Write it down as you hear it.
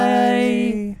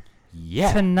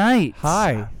Yeah. Tonight.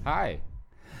 Hi.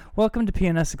 Welcome to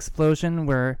PNS Explosion.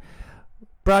 We're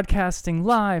broadcasting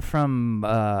live from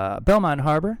Belmont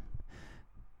Harbor,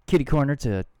 kitty corner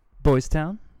to Boys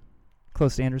Town,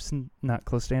 close to not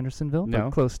close to Andersonville,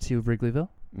 but close to Wrigleyville.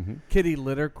 Mm-hmm. Kitty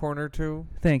litter corner too.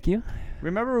 Thank you.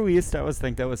 Remember we used to always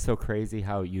think that was so crazy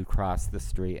how you crossed the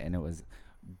street and it was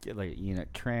like,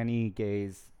 tranny,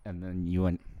 gays, and then you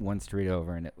went one street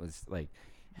over and it was like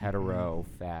hetero,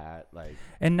 fat, like.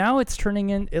 And now it's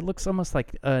turning in. It looks almost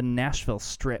like a Nashville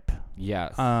strip.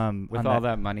 Yes. With all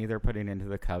that money they're putting into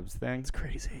the Cubs thing. It's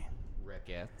crazy.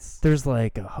 Ricketts. There's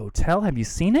like a hotel. Have you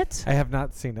seen it? I have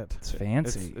not seen it. It's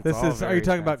fancy. Are you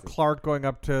talking about Clark going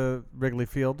up to Wrigley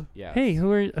Field? Yeah. Hey,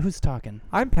 who's talking?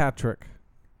 I'm Patrick.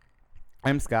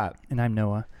 I'm Scott. And I'm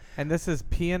Noah. And this is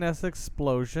PNS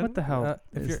Explosion. What the hell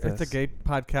is this? It's a gay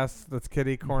podcast that's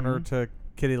kitty corner to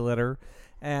kitty litter.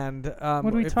 And what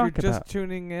do we if talk you're about? just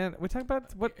tuning in, we talk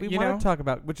about what we want to talk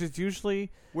about, which is usually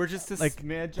we're just a like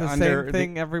smidge the under same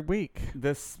thing every week. A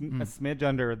smidge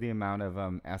under the amount of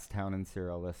S-Town and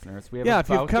Serial listeners. We have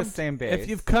about the same base. If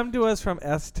you've come to us from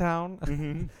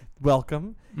S-Town,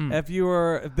 welcome. If you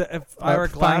were Ira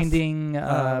Glass, finding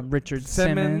Richard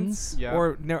Simmons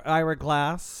or Ira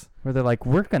Glass. Where they're like,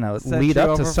 we're going to lead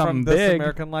up to something big.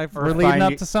 American Life. We're leading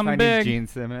up to something big. Gene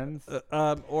Simmons.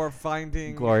 Or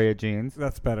finding Gloria Jeans.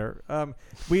 That's better.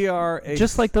 We are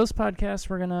just like those podcasts.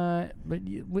 We're gonna, but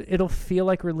it'll feel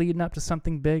like we're leading up to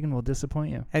something big, and we'll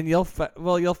disappoint you. And you'll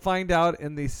find out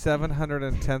in the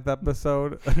 710th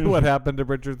episode what happened to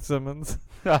Richard Simmons.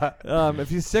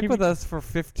 If you stick with us for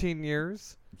 15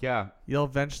 years, you'll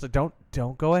eventually don't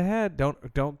go ahead.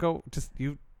 Don't go. Just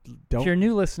you. Don't. If you're a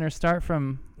new listener, start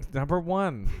from number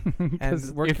one. And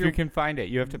if you can find it,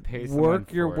 you have to pay someone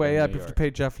work your way up. You have to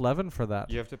pay Jeff Levin for that.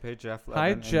 You have to pay Jeff Levin.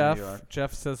 Hi, Jeff.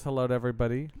 Jeff says hello to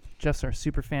everybody. Jeff's our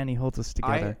super fan. He holds us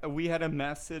together. We had a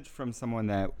message from someone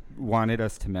that wanted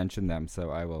us to mention them,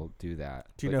 so I will do that.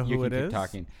 Do you know who it is? Keep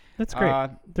talking. That's great.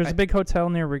 There's a big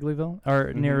hotel near Wrigleyville,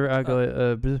 or near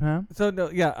Brisbane.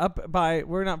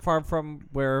 We're not far from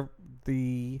where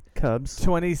the Cubs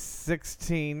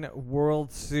 2016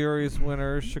 World Series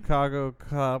winners, Chicago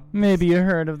Cubs. Maybe you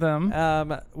heard of them.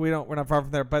 We're not far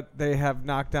from there, but they have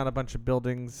knocked down a bunch of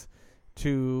buildings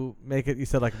to make it. You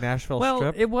said like Nashville Strip.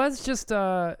 Well, it was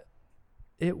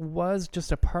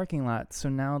just a parking lot. So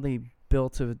now they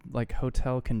built a like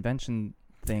hotel convention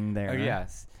thing there. Oh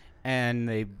yes.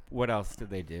 And what else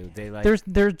did they do?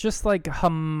 They're just like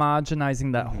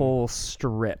homogenizing that whole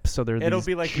strip. So it'll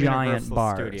be like giant Universal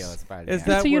bars. Studios by the end.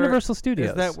 It's a Universal Studios.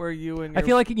 Is that where you and I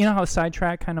feel like how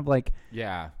Sidetrack kind of like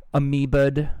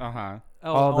amoeba'd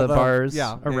all the bars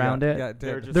around it. Yeah,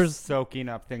 they're just soaking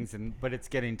up things, but it's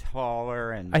getting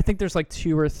taller. And I think there's like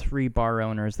 2 or 3 bar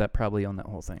owners that probably own that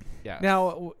whole thing. Yeah.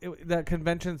 Now that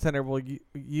convention center, will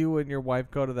you and your wife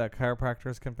go to that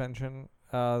chiropractors convention?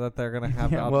 That they're going to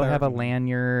have out we'll there. have a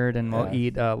lanyard and we'll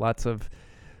eat lots of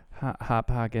Hot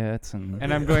Pockets.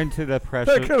 And I'm going to the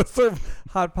Precious... They're going to serve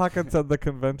Hot Pockets at the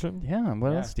convention? Yeah,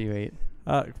 what else do you eat?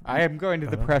 I am going to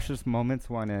the Precious Moments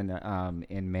one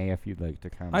in May if you'd like to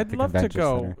come. I'd love to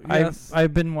go. Yes.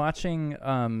 I've been watching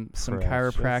some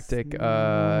chiropractic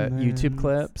YouTube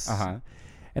clips.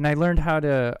 And I learned how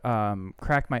to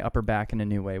crack my upper back in a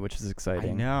new way, which is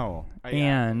exciting. I know.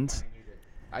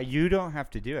 You don't have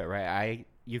to do it, right?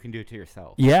 You can do it to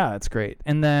yourself. Yeah, it's great.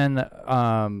 And then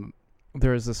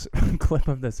there's this clip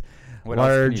of this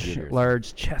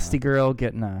large chesty girl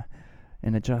getting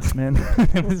an adjustment,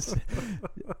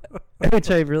 which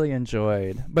I really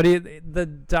enjoyed. But the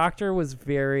doctor was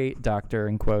doctor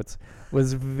in quotes,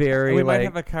 was very we might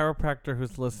have a chiropractor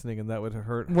who's listening, and that would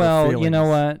hurt her Well, feelings. You know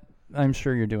what? I'm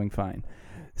sure you're doing fine.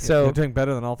 So you're doing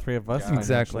better than all 3 of us. Yeah.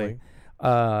 Exactly.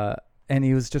 And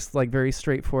he was just like very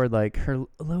straightforward, like her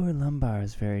lower lumbar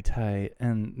is very tight,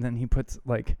 and then he puts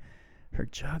like her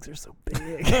jugs are so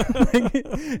big.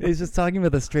 He's just talking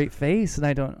with a straight face, and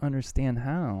I don't understand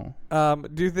how.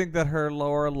 Do you think that her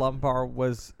lower lumbar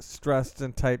was stressed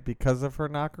and tight because of her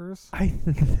knockers? I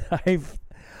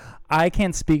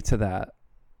can't speak to that.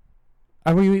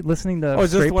 Are we listening to? Oh,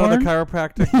 is this one of the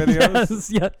chiropractic videos? Yes,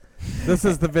 yeah. This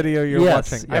is the video you're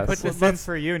watching. Yes. I put this in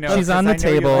for you. No, she's on the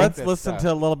table. Let's listen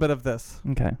to a little bit of this.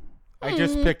 Okay. I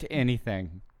just picked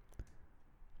anything.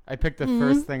 I picked the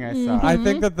first thing I saw. I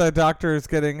think that the doctor is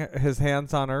getting his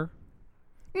hands on her.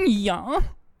 Yeah.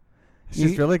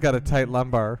 She's really got a tight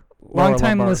lumbar.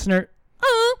 Long-time listener.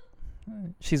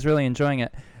 She's really enjoying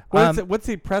it. What's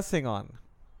he pressing on?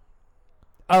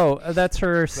 Oh, that's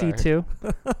her C2.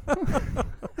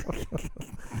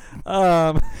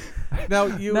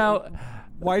 Now,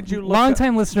 why'd you look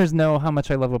long-time listeners know how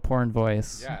much I love a porn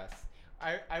voice. Yes.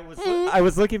 I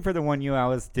was looking for the one you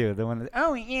always do. The one that,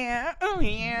 oh yeah.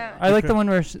 I like the one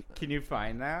where Can you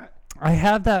find that? I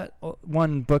have that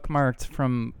one bookmarked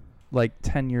from like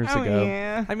 10 years ago.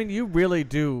 Yeah. I mean, you really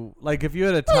do. Like, if you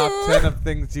had a top 10 of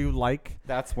things you like,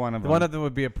 That's one of them. one of them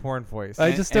would be a porn voice. I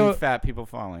And- just and don't- fat people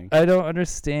falling. I don't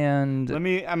understand I'm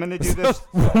gonna do this.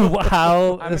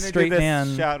 how I'm a gonna straight do this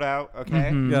man. shout out, okay?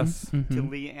 Mhm, Yes. mhm. To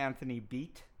Lee Anthony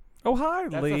Beat. Oh, hi,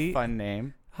 That's Lee. a fun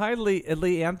name. Hi, Lee.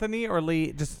 Lee Anthony or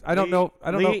Lee? Just I don't know.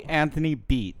 I don't Lee know. Anthony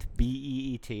Beat,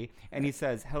 Beet, and he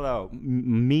says, "Hello,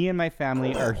 me and my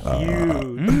family are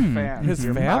huge fans His of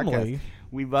your family. podcast.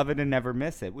 We love it and never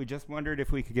miss it. We just wondered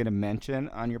if we could get a mention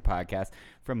on your podcast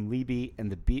from Lee Beat and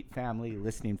the Beat family,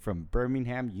 listening from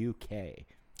Birmingham, UK."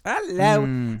 Hello.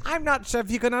 I'm not sure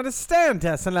if you can understand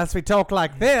us unless we talk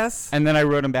like this. And then I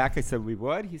wrote him back. I said, "We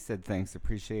would." He said, "Thanks,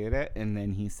 appreciate it." And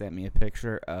then he sent me a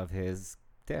picture of his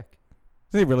dick.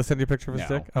 Did he really send you a picture of his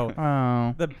No. dick? Oh,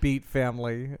 Oh. the Beat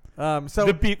family. So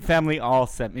The Beat family all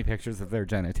sent me pictures of their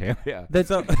genitalia. That's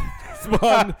So,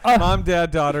 mom,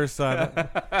 dad, daughter, son.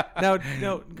 Now,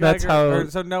 no, That's how-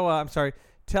 So Noah, I'm sorry.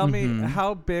 Tell me, Mhm.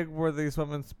 how big were this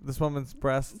woman's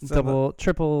breasts? double to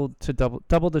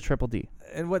triple D.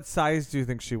 And what size do you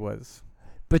think she was?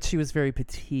 But she was very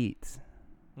petite,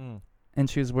 and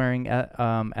she was wearing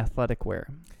athletic wear.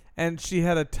 And she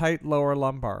had a tight lower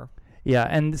lumbar. Yeah,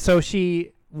 and so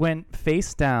she went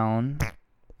face down,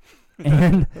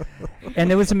 and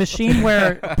it was a machine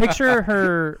where picture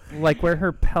her like where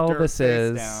her pelvis Dirt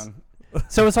face is. down.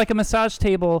 So it's like a massage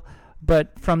table,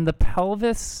 but from the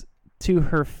pelvis to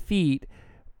her feet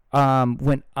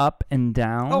went up and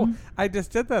down. Oh, I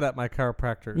just did that at my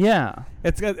chiropractor. Yeah.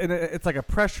 It's like a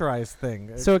pressurized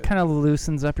thing. So it kind of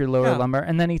loosens up your lower Yeah. lumbar,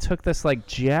 and then he took this like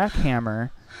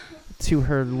jackhammer to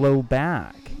her low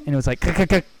back, and it was like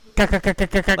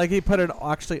like he put it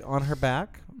actually on her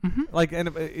back. Mhm. Like and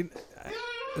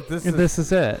this This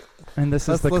is it, and this is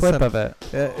Let's the clip listen. of it,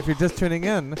 if you're just tuning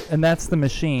in, and that's the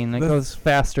machine. It This- goes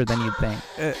faster than you'd think.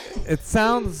 it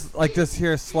sounds like just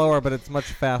here slower, but it's much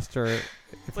faster.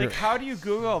 If Like, you're- how do you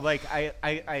Google? Like, I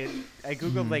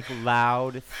Googled like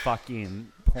loud fucking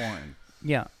porn,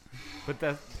 Yeah.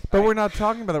 but we're not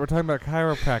talking about that. We're talking about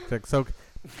chiropractic. So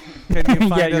can you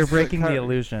find Yeah, you're us breaking the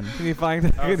illusion. Can you find?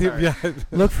 Oh, sorry. Yeah.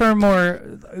 Look for more.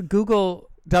 Google.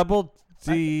 Double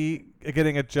D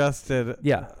getting adjusted.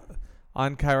 Yeah.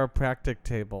 On chiropractic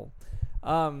table.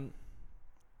 Now,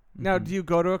 Mhm. do you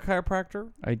go to a chiropractor?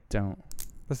 I don't.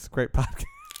 This is a great podcast.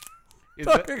 Is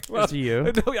Talking it- about- Do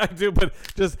you? No, I do, but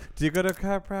just do you go to a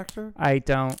chiropractor? I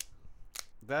don't.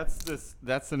 that's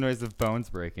the noise of bones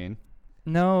breaking.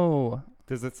 No.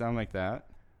 Does it sound like that?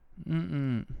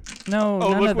 Mm-mm. No,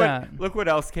 Oh, none look of what that. look what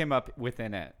else came up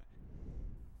within it.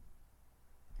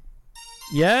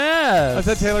 Yes. Was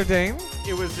that Taylor Dane?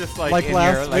 It was just like, Like in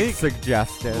last here, like week.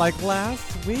 suggested. Like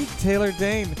last week, Taylor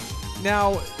Dane.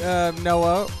 Now,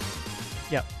 Noah,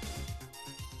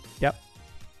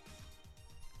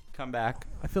 come back.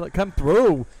 I feel like come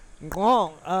through.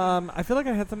 I feel like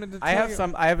I had something to tell I have you.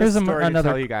 some. I have Here's a story to another-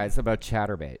 tell you guys about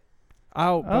ChatterBait.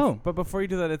 Oh. But before you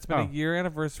do that, it's been Oh. a year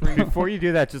anniversary. Before you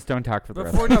do that, just don't talk for the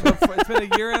rest. It's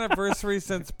been a year anniversary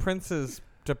since Prince's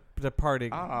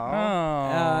departing. Oh.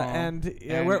 And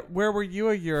And- where were you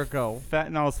a year ago?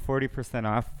 Fentanyl's 40%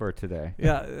 off for today.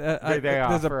 Yeah, They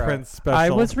there's a offer Prince special. I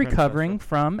was Prince recovering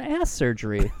from ass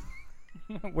surgery.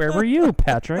 Where were you,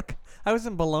 Patrick? I was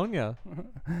in Bologna.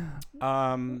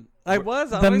 I was.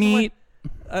 The meat.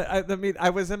 I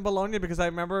was in Bologna because I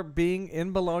remember being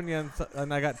in Bologna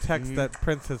and I got text that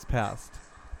Prince has passed.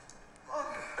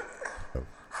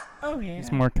 Oh yeah.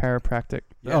 It's more chiropractic.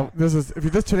 Yeah. Oh, this is if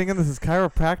you're just tuning in, this is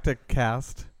chiropractic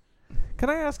cast. Can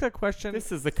I ask a question?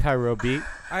 This is the Cairo Beat.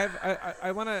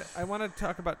 I want to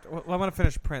talk about. Well, I want to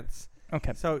finish Prince.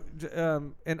 Okay. So,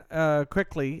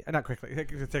 quickly, not quickly.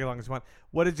 Take as long as you want.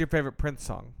 What is your favorite Prince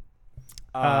song?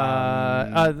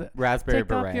 Raspberry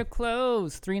Take off Beret. your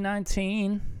clothes.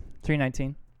 319.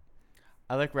 319.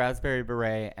 I like Raspberry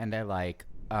Beret, and I like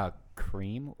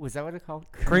Cream. Was that what it's called?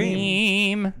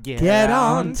 Cream. Get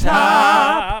on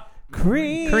top.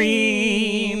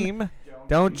 Cream.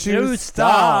 Don't you You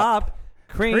stop.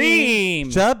 Cream. Cream.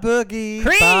 Boogie.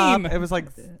 Cream. Bop. It was like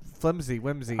flimsy,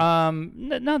 whimsy.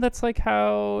 No, that's like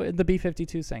how the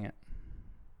B-52 sang it.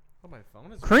 Oh, my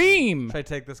phone is Cream. Should I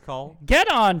take this call? Get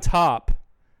on top.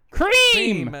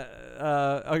 Cream.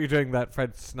 You're doing that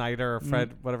Fred Snyder or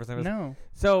Fred, whatever his name is. No.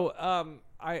 So,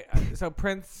 so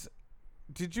Prince,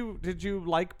 did you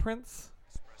like Prince?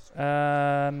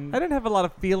 I didn't have a lot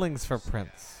of feelings for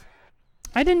Prince.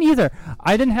 I didn't either.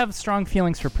 I didn't have strong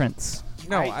feelings for Prince.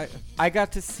 No, I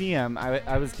got to see him.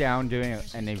 I was down doing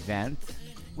an event,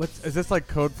 Is this like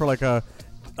code for like a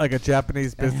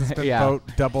Japanese businessman boat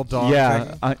double dog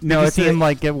thing? No, it's him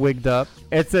like get wigged up.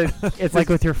 It's like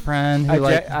with your friend who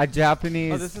a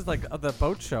Japanese. Oh, this is like the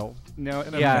boat show. No,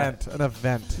 an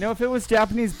event. No, if it was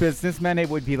Japanese businessmen, it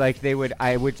would be like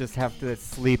I would just have to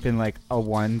sleep in like a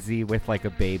onesie with like a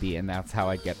baby, and that's how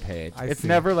I'd get paid. It's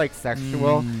never like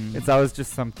sexual. It's always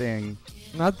just something.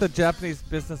 Not the Japanese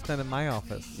businessmen in my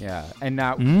office. Yeah, and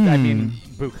now I mean,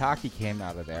 bukkake came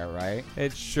out of there, right?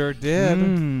 It sure did.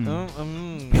 But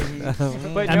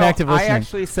I'm active listening. I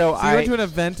actually you went to an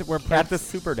event where at the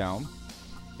Superdome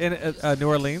in New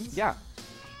Orleans. Yeah.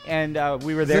 And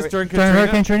we were there. Is this during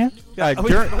Hurricane Katrina? Yeah,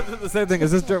 the same thing.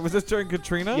 Was this during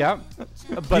Katrina? Yep.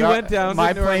 But you went down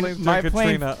my to New plane, Orleans my during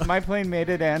plane, Katrina. my plane made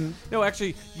it in. No,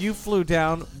 actually, you flew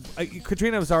down.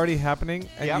 Katrina was already happening,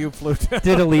 and you flew down.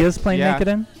 Did Aaliyah's plane make it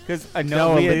in? Because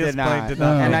no, Aaliyah's plane did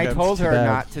not. And I told her bad.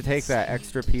 not to take that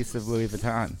extra piece of Louis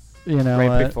Vuitton. You know,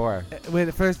 right before. When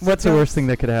at first what's the worst thing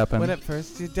that could happen? When at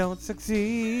first you don't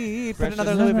succeed, put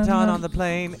another Louis Vuitton on the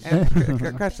plane and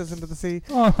crashes into the sea.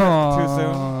 Too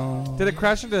soon. Did it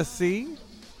crash into the sea?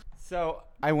 So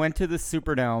I went to the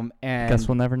Superdome and guess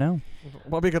we'll never know.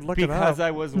 Well, we could look it up. Because I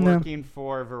was working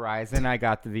for Verizon, I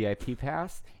got the VIP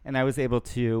pass, and I was able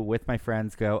to, with my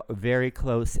friends, go very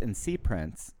close and see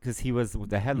Prince because he was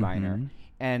the headliner. Mm-hmm.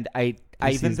 And I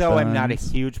even though I'm not a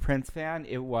huge Prince fan,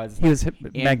 he was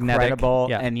incredible,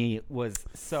 and he was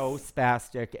so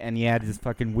spastic, and he had his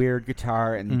fucking weird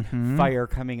guitar and fire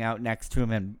coming out next to him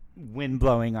and wind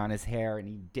blowing on his hair, and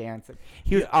he danced.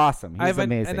 He was awesome. He was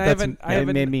amazing. It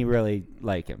made me really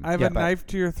like him. I have a knife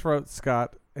to your throat,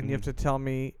 Scott, and you have to tell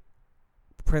me,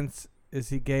 Prince, is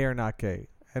he gay or not gay?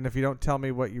 And if you don't tell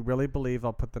me what you really believe,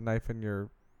 I'll put the knife in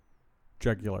your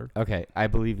jugular. Okay, I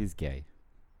believe he's gay.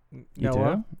 You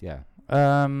do? Yeah.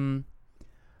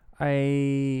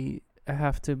 I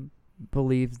have to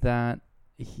believe that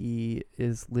he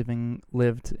is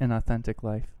lived an authentic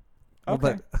life.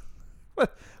 Okay.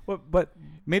 But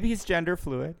maybe he's gender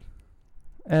fluid.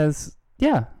 I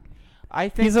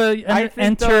think he's an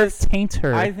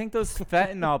entertainer. I think those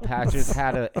fentanyl patches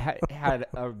had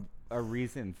a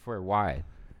reason for why.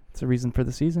 It's a reason for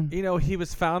the season. You know, he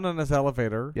was found on his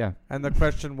elevator. Yeah. And the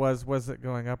question was it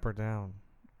going up or down?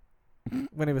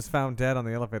 When he was found dead on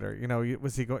the elevator, you know,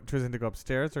 was he choosing to go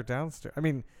upstairs or downstairs? I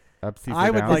mean, upstairs. I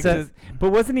would like to.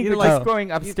 But wasn't he just going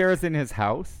upstairs in his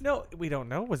house? No, we don't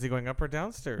know. Was he going up or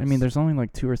downstairs? I mean, there's only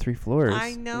like 2 or 3 floors.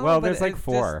 I know. Well, there's like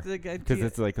 4 because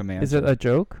it's like a mansion. Is it a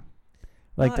joke?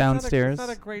 Like downstairs? It's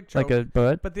not a great joke. Like a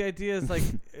butt? But the idea is like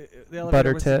the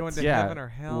elevator was going to heaven or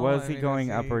hell. Was he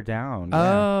going up or down?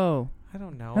 Oh. I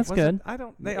don't know. That's good.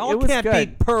 They all can't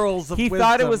be pearls of wisdom. He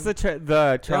thought it was the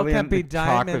Charlie and the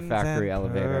Chocolate Factory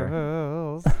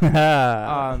elevator.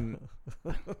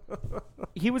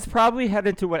 He was probably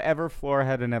headed to whatever floor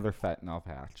had another fentanyl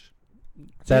patch.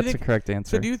 That's the correct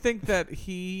answer. So do you think that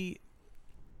he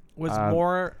was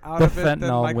more out of it than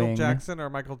Michael Jackson, or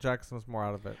Michael Jackson was more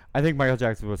out of it? I think Michael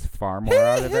Jackson was far more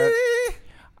out of it.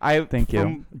 Thank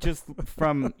you. Just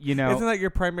from, you know. Isn't that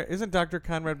your primary? Isn't Dr.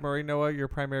 Conrad Murray Noah your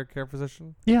primary care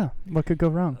physician? Yeah. What could go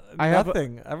wrong?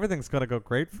 Nothing. Everything's going to go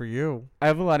great for you. I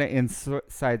have a lot of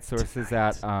inside sources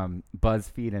at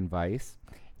BuzzFeed and Vice.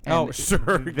 And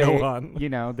sure. Go on. You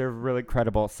know, they're really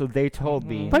credible. So they told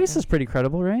me. Vice is pretty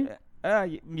credible, right?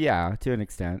 Yeah, to an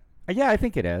extent. Yeah, I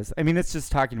think it is. I mean, it's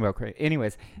just talking about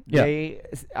anyways,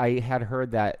 I had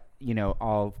heard that, you know,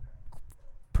 all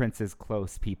Prince's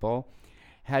close people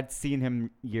had seen him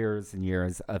years and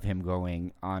years of him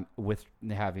going on with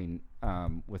having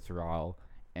withdrawal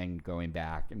and going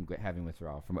back and having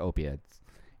withdrawal from opiates.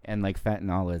 And like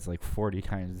fentanyl is like 40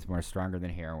 times more stronger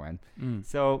than heroin.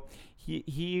 So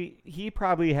he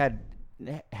probably had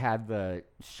the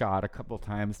shot a couple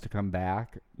times to come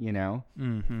back, you know?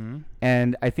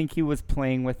 And I think he was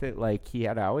playing with it like he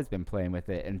had always been playing with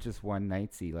it, and just one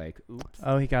night like, oops.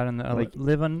 Oh, he got in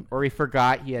the or he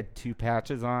forgot he had 2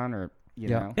 patches on, or you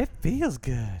know. It feels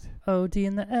good. OD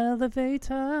in the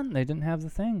elevator. They didn't have the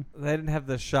thing. They didn't have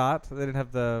the shot. They didn't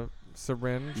have the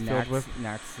syringe filled with.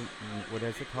 What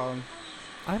is it called?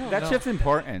 I don't know. That shit's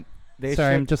important.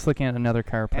 I'm just looking at another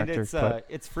chiropractor. And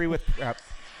it's free with prep.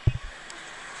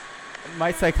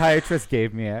 My psychiatrist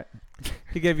gave me it.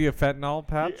 He gave you a fentanyl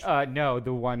patch? No,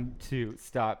 the one to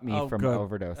stop me from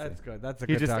overdosing. That's good. That's a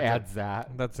good doctor. He just adds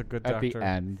that. That's a good doctor. At the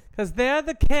end. Because they're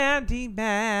the candy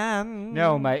man.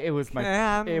 No, it was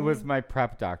my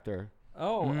prep doctor.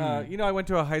 Oh, you know, I went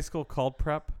to a high school called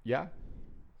Prep. Yeah.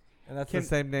 And that's the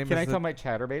same name. Can I tell my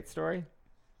Chatterbait story?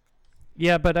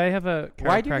 Yeah, but I have a chiropractor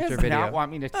Why do you guys video. not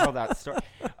want me to tell that story?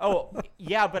 Oh,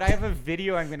 yeah, but I have a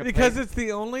video I'm going to play. Because it's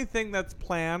the only thing that's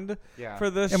planned for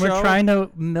this and show. we're trying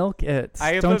to milk it.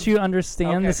 Don't you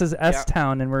understand? Okay, This is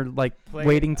S-Town, and we're like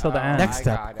waiting till the end. Next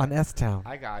up on S-Town.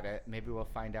 I got it. Maybe we'll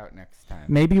find out next time.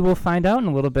 Maybe we'll find out in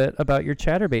a little bit about your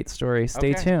Chatterbait story.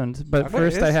 Stay tuned. But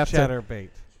first, I have Chatterbait?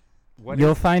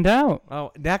 You'll find out.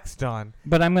 Oh, next on.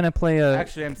 But I'm gonna play a.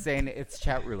 Actually, I'm saying it's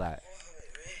chat roulette.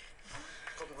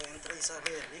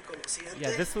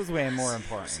 Yeah, this was way more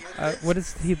important. What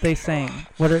is they saying?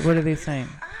 What are they saying?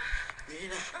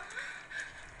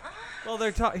 Well,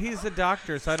 he's a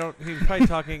doctor, so he's probably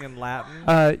talking in Latin.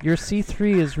 Your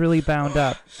C3 is really bound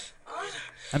up.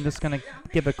 I'm just gonna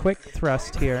give a quick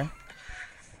thrust here.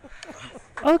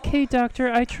 Okay,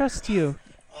 doctor, I trust you,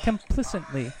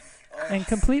 complicitly and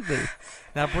completely.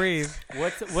 Now breathe.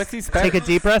 What's he Take a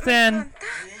deep breath in.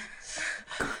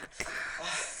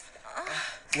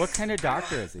 What kind of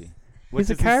doctor is he? What He's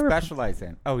does a he specialize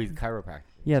in? Oh, he's a chiropractor.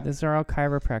 Yeah, these are all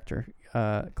chiropractor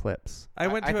clips. I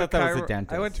thought that was a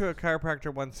dentist. I went to a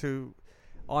chiropractor once who,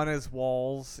 on his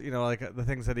walls, like the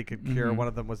things that he could cure. One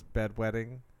of them was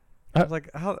bedwetting. I was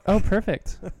like, how? Oh,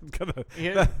 perfect.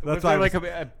 That's why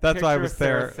I was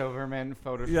there. Sarah Silverman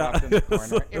photoshopped in the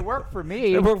corner. It worked for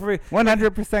me. It worked for me. 100%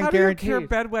 guaranteed. How do you cure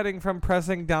bedwetting from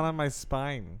pressing down on my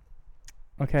spine?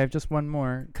 Okay, I have just one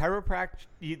more. Chiropractic,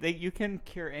 you can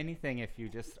cure anything if you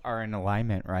just are in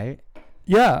alignment, right?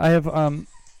 Yeah, I have.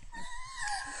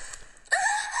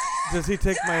 Does he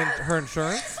take her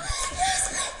insurance?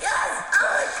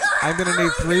 I'm gonna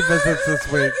need 3 visits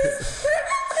this week.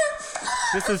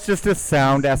 This is just a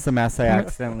sound SMS I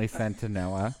accidentally sent to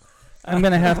Noah. I'm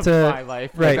gonna have to. My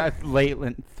life, right? Late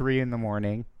 3 in the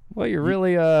morning. Well, you're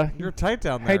really you're tight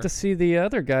down there. Hate to see the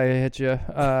other guy hit you.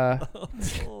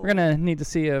 We're gonna need to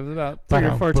see you about 3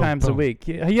 or 4 times a week.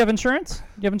 You have insurance?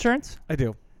 You have insurance? I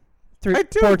do.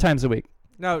 4 times a week.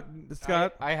 No,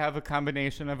 Scott. I have a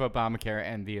combination of Obamacare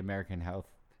and the American Health.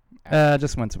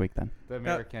 Just once a week then. The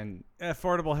American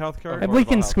affordable health care. We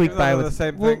can squeak by with the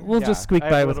same thing. We'll just squeak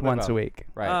by with once a week.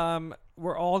 Right.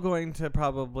 We're all going to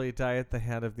probably die at the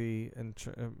hand of the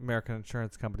American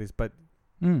insurance companies, but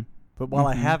while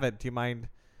I have it, do you mind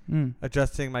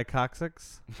adjusting my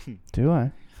coccyx? Do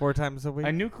I? 4 times a week.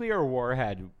 A nuclear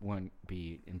warhead wouldn't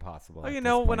be impossible.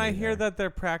 Oh, when I hear that they're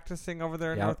practicing over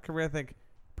there in North Korea, I think,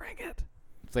 bring it.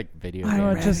 It's like video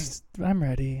I'm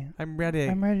ready. I'm ready.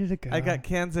 I'm ready to go. I got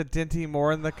cans of Dinty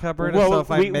Moore in the cupboard, so if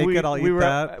I make it, I'll eat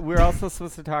that. We're also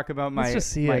supposed to talk about my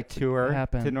tour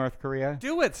happen. to North Korea.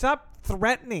 Do it. Stop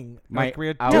threatening North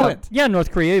Korea. Do it. Yeah,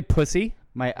 North Korea, you pussy.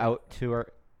 My out tour.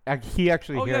 He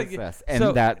actually hears this, and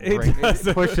so that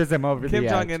it pushes him over the edge.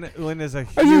 Kim Jong-un is a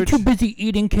huge... Are you too busy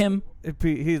eating, Kim?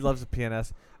 He loves the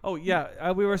PNS. Oh,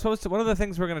 yeah. We were supposed to... One of the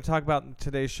things we're going to talk about in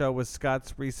today's show was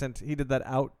Scott's recent... He did that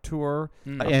out tour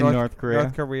in North Korea.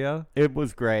 North Korea. It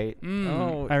was great.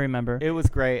 Oh, I remember. It was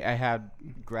great. I had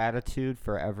gratitude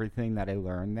for everything that I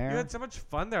learned there. You had so much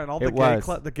fun there, and all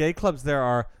the gay clubs there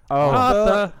are...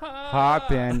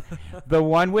 Hoppin'. The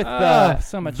one with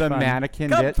the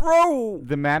mannequin...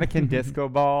 the mannequin disco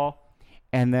ball,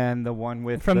 and then the one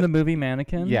with... From the movie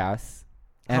Mannequin? Yes.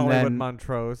 And Hollywood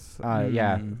Montrose.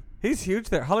 Yeah. He's huge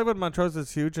there. Hollywood Montrose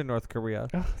is huge in North Korea.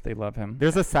 Oh, they love him.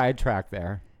 There's a sidetrack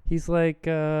there. He's like...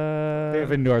 they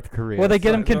have in North Korea. Well, they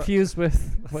get him confused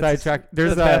with... Sidetrack.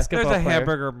 There's a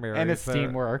Hamburger Mary's. And a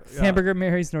Steamworks. Yeah. Hamburger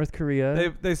Mary's, North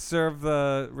Korea. They serve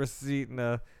the receipt in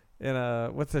a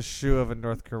what's a shoe of in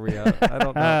North Korea? I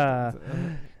don't know.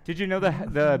 Did you know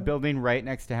the building right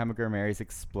next to Hamburger Mary's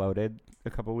exploded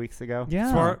a couple weeks ago?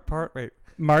 Yeah. Wait.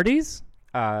 Marty's?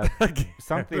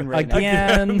 Something right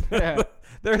again.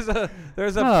 There's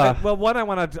well, one I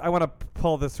want to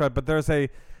pull this thread, but there's a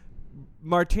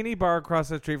martini bar across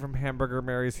the street from Hamburger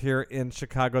Mary's here in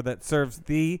Chicago that serves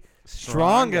the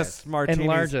strongest martinis and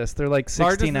largest. They're like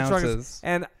 16 ounces.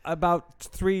 And about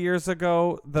 3 years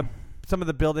ago, some of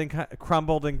the building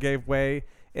crumbled and gave way.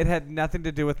 It had nothing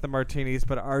to do with the martinis,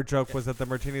 but our joke was that the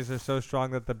martinis are so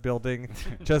strong that the building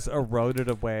just eroded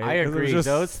away. I agree.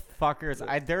 Those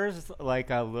fuckers. There's like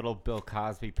a little Bill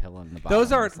Cosby pill in the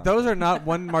bottom. Those are not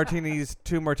 1 martinis,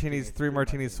 2 martinis, 3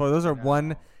 martinis. Floor. Those are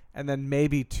 1 and then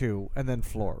maybe 2 and then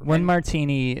floor. 1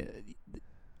 martini.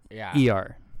 Yeah.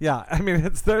 ER. Yeah, I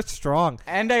mean they're strong.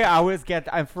 And I always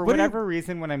get for whatever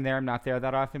reason when I'm there, I'm not there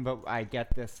that often, but I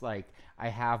get this like. I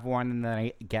have one, and then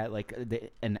I get like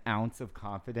an ounce of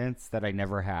confidence that I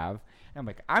never have. And I'm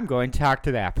like, I'm going to talk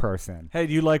to that person. Hey,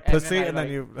 do you like pussy? And then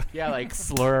you like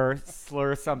slur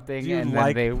something. Do you and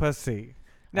like then pussy?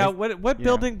 Now, what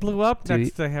building blew up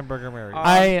next to Hamburger Mary's?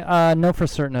 I know for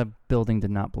certain a building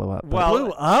did not blow up. Well,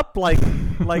 blew up like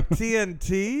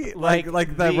TNT, like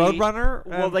the Roadrunner.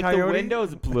 Well, like Coyote? the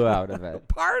windows blew out of it.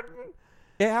 Pardon?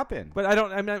 It happened. But I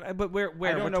don't. I mean, but where?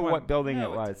 I don't know one? what building it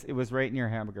was. It was right near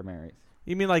Hamburger Mary's.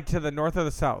 You mean like to the north or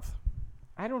the south?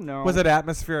 I don't know. Was it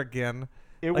Atmosphere again?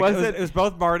 It like wasn't. It was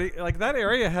both Marty. Like that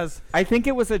area has. I think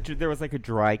it was there was like a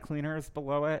dry cleaners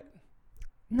below it.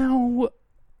 No,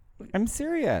 I'm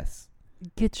serious.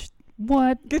 Get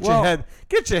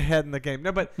your head in the game.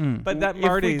 No, but that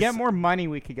Marty's. If we get more money,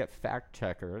 we could get fact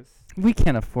checkers. We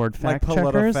can't afford fact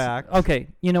checkers. PolitiFact. Okay,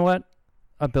 you know what?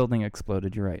 A building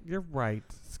exploded. You're right. You're right,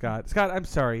 Scott. Scott, I'm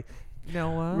sorry.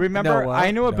 Noah. Remember, I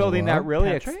knew a building that really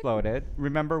exploded.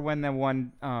 Remember when the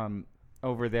one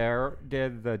over there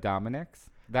did the Dominick's?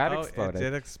 That exploded. It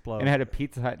did explode. And it had a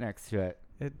Pizza Hut next to it.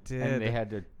 It did. And they had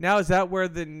to. Now, is that where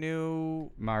the new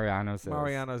Mariano's is?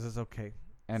 Mariano's is okay.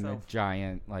 And the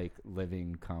giant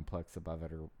living complex above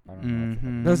it, or I don't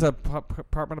know. There's a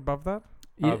apartment above that.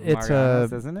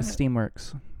 It's isn't it?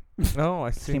 Steamworks. Oh,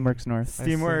 I see. Steamworks North.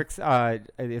 Steamworks.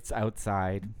 It's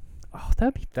outside. Oh,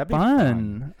 that'd be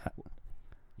fun.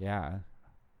 Yeah.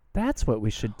 That's what we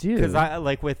should do. Because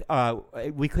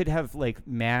we could have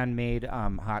man-made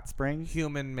hot springs.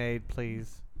 Human-made,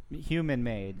 please.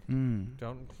 Human-made.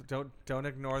 Don't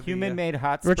ignore human-made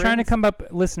hot springs. We're trying to come up,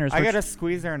 listeners. I got a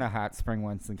squeezer in a hot spring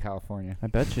once in California. I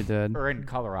bet you did. Or in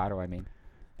Colorado, I mean,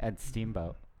 at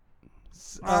Steamboat.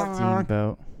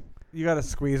 Steamboat. You got a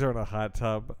squeezer in a hot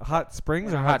tub. Hot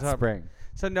springs or hot tub? Spring.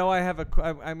 So Noah,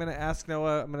 I'm going to ask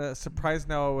Noah. I'm going to surprise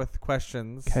Noah with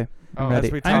questions. Okay. I'm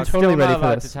ready. I'm totally ready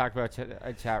for this. To talk about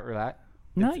chat roulette.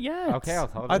 Not yet. Okay, I'll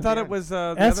tell you. I thought it was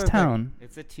S-Town.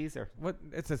 It's a teaser. What?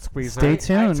 It's a squeezer. Stay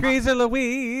tuned. Squeezer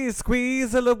Louise.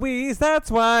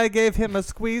 That's why I gave him a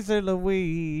squeezer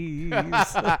Louise.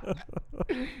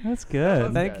 That's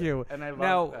good. Thank you. And I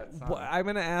love that song. I'm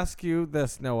going to ask you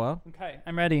this, Noah. Okay,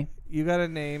 I'm ready. You got to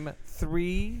name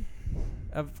three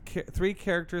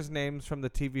characters' names from the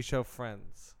TV show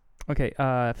Friends. Okay,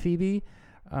 Phoebe,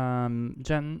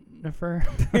 Jennifer.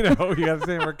 You got to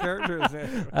say her characters'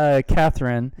 name.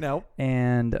 Catherine. No.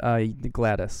 And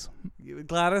Gladys.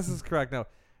 Gladys is correct. No.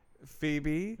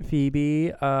 Phoebe.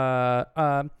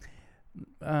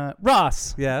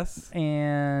 Ross. Yes.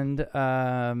 And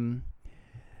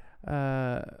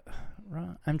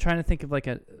I'm trying to think of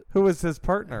who was his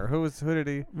partner? Who did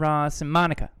he? Ross and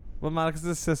Monica. Well, Monica's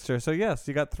his sister. So yes,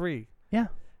 you got three. Yeah.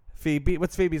 Phoebe.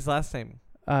 What's Phoebe's last name?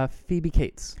 Phoebe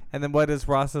Cates. And then what is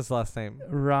Ross's last name?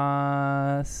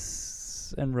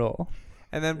 Ross and Roll.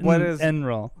 And then what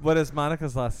is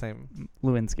Monica's last name?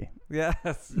 Lewinsky.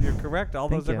 Yes, you're correct. All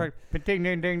those are correct. Ding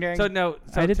ding ding ding. So no,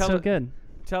 I did so good.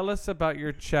 Tell us about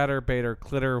your chatterbait or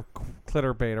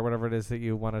clitterbait or whatever it is that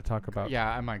you want to talk about. Yeah,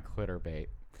 I'm on clitterbait.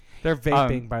 They're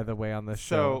vaping, by the way, on this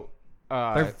show.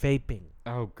 They're vaping.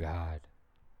 Oh God.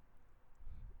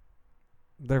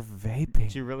 They're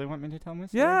vaping. Do you really want me to tell my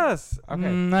story? Yes. Okay.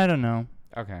 I don't know.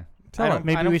 Okay.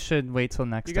 Maybe we should wait till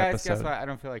next episode. You guys, guess what? I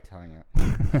don't feel like telling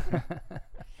it.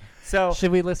 So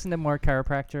should we listen to more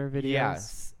chiropractor videos?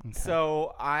 Yes. Okay.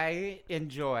 So I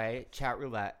enjoy chat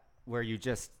roulette, where you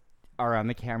just are on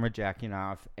the camera jacking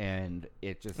off, and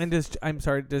it just. And does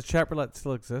chat roulette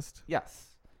still exist?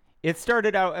 Yes. It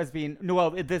started out as being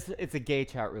it's a gay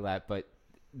chat roulette, but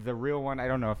the real one, I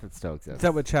don't know if it still exists. Is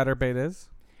that what chatterbait is?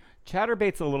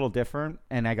 Chatterbait's a little different,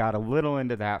 and I got a little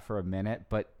into that for a minute,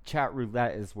 but chat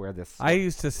roulette is where this. I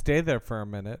used to stay there for a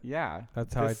minute. Yeah,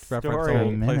 that's how I reference all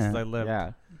the places I lived.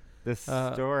 Yeah, this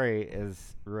story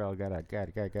is real good.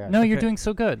 Good. No, you're doing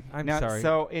so good. I'm sorry.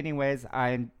 So, anyways,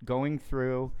 I'm going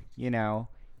through,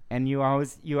 and you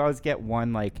always get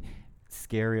one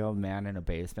scary old man in a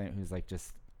basement who's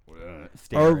just.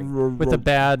 Staring. With a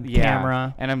bad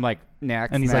camera, and I'm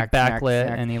next, and he's next, backlit,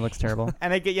 next. and he looks terrible.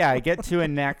 And I get to a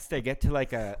next. I get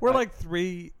to we're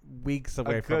 3 weeks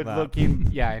away from that. Good looking.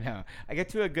 Yeah, I know. I get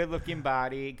to a good looking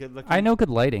body. Good looking. I know good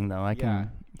lighting though. I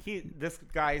can. This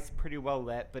guy's pretty well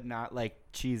lit, but not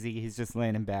cheesy. He's just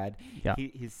laying in bed. Yeah.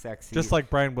 He's sexy. Just like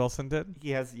Brian Wilson did.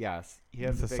 He has a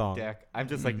big song. dick. I'm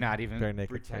just not even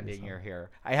pretending you're here.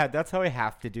 That's how I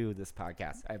have to do this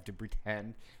podcast. I have to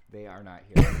pretend they are not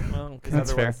here. Well,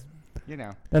 that's fair.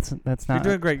 That's not. You're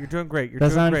doing great. You're doing great.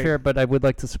 That's not unfair, but I would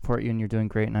like to support you, and you're doing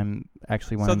great. And I'm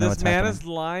actually want to know what's happening. So this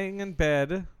man is lying in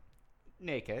bed,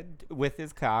 naked with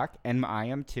his cock, and I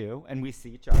am too, and we see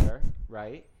each other,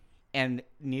 right? And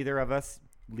neither of us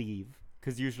leave,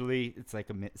 because usually it's a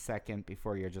second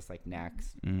before you're just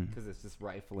next, because it's just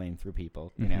rifling through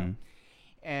people, you know.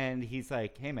 And he's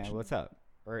like, "Hey man, what's up?"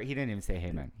 Or he didn't even say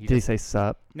 "Hey man." Did he say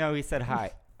 "sup"? No, he said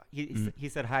 "Hi." he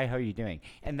said, "Hi, how are you doing?"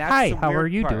 And that's Hi, the how weird are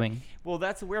you part. doing? Well,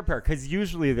 that's the weird part because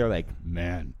usually they're like,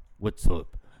 "Man, what's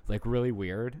up?" Like really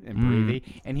weird and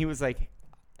breathy. And he was like,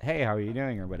 "Hey, how are you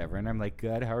doing?" or whatever. And I'm like,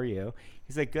 "Good, how are you?"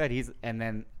 He's like, "Good." And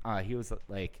then he was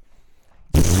like,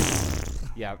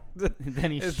 "Yeah."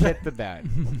 Then he shit the bed.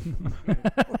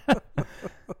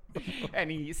 And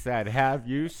he said, "Have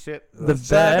you shit The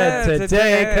bed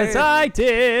today? Because I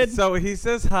did. So he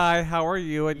says, "Hi, how are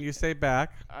you?" And you say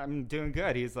back, "I'm doing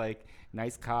good." He's like,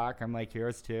 "Nice cock." I'm like,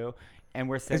 "Yours too." And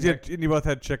we're sitting and you both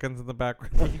had chickens in the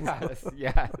background.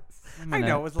 Yes. I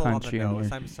know it was a little on the you in nose.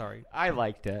 your- I'm sorry. I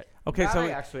liked it. Okay, That so I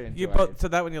actually you enjoyed. both. So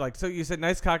that one you liked. So you said,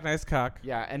 "Nice cock, nice cock."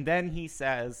 Yeah, and then he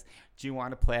says, "Do you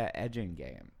want to play an edging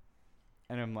game?"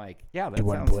 And I'm like, "Yeah, that Do you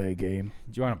want sounds." to play a game?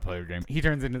 Do you want to play a game? He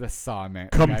turns into the saw man.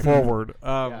 Come guy. forward.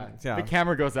 Yeah. Yeah. The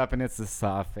camera goes up and it's the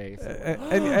saw face.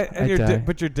 And your die.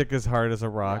 but your dick is hard as a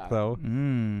rock, Yeah. though.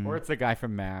 Or it's the guy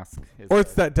from Mask. Or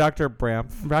it's that Dr.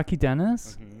 Bramf, Rocky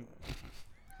Dennis? Mhm.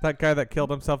 that guy that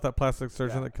killed himself, that plastic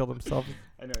surgeon Yeah. that killed himself.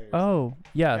 I know. You're Oh,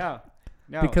 yeah. yeah.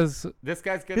 No, Because this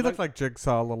guy's good. He looked like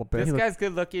Jigsaw a little bit. This guy's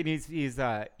good looking.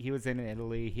 He was in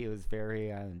Italy. He was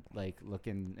very like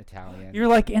looking Italian. you're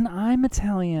like, and I'm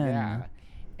Italian. Yeah.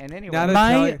 And anyway, Not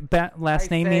My Italian.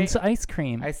 last I name say- means ice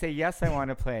cream. I say yes. I want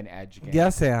to play an edge game.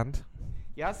 Yes, and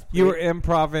Yes. Please. you were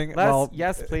improving.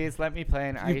 Yes, please. Let me play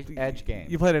an edge game.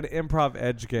 You played an improv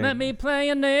edge game. Let me play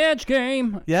an edge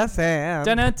game. Yes, and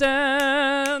Dun dun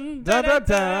dun. Dun, dun,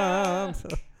 dun.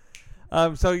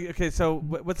 So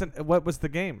what was the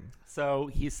game? So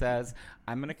he says,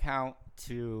 "I'm gonna count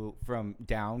from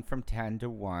 10 to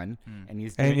 1," and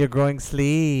he's doing, And you're growing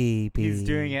sleepy. he's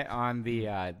doing it on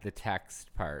the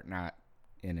text part, not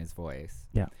in his voice.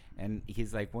 Yeah. And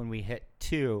he's like, "When we hit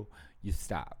 2, you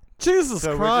stop." Jesus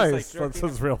So we're just, like, Christ, that's jerking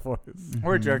his real voice.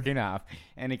 We're Mhm. jerking off,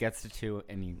 and it gets to 2,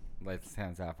 and he lets his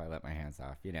hands off. I let my hands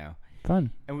off,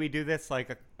 Fun. And we do this like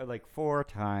 4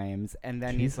 times, and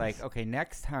then he's like, "Okay,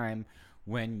 next time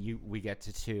when we get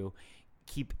to 2,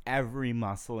 keep every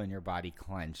muscle in your body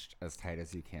clenched as tight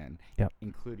as you can, Yep.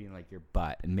 including like your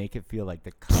butt, and make it feel like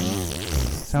the cum."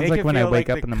 Sounds Make like it when I feel wake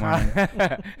like up in the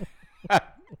morning.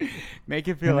 Make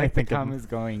it feel And I like the think of- cum is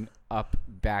going up,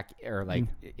 back, or like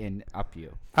in up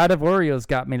you. Out of Oreos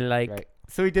got me like. Right.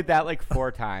 So we did that like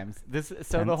 4 times. So the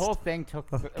Tensed. whole thing took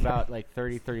about like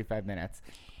 35 minutes.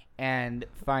 And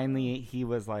finally he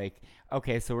was like,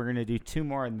 "Okay, so we're going to do 2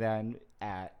 more, and then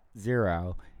at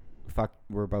 0,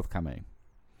 we're both coming."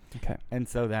 Okay. And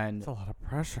so then That's a lot of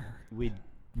pressure. we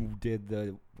did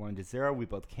the 1 to 0. We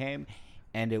both came,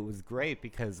 and it was great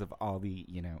because of all the,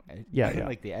 Yeah.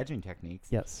 like the edging techniques.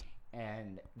 Yes.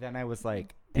 And then I was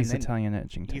like, These and then Italian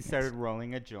edging he techniques. started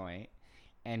rolling a joint,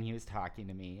 and he was talking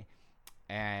to me,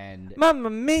 and Mamma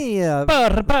mia!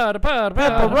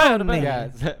 Pepperoni.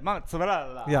 yes,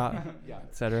 mozzarella. Yeah. Yeah.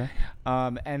 Etc.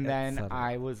 And then cetera.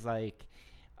 I was like,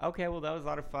 "Okay, well that was a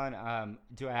lot of fun.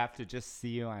 Do I have to just see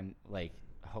you on like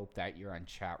hope that you're on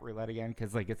chat roulette again?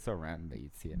 Because like it's so random that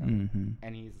you'd see it." Mm-hmm.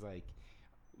 And he's like,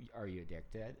 "Are you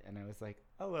addicted?" And I was like,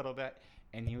 "A little bit."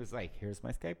 And he was like, "Here's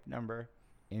my Skype number.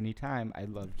 Anytime, I'd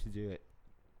love to do it."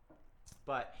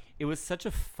 But it was such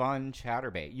a fun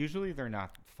chatterbait. Usually they're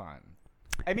not fun.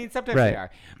 I mean, sometimes Right. they are,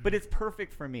 but it's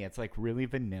perfect for me. It's like really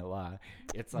vanilla.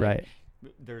 It's like Right.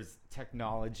 there's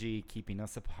technology keeping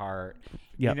us apart.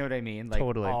 Yep. You know what I mean? Like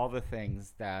Totally. all the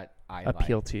things that I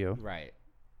Appeal like. to you. Right.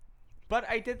 But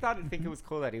I did think it was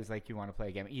cool that he was like, "You want to play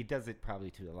a game?" He does it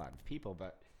probably to a lot of people,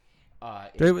 but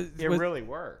it really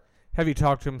worked. Have you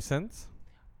talked to him since?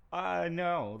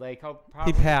 No. Like I'll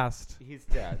probably. He passed. He's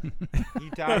dead. He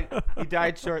died. He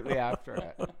died shortly after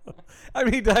it. I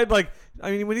mean, he died when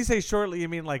you say shortly, you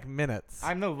mean like minutes.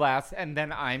 I'm the last, and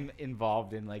then I'm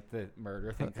involved in like the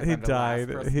murder thing. 'Cause He I'm the last died.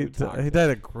 person He who talked to. died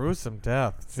a gruesome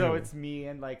death. So too. it's me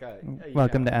and like a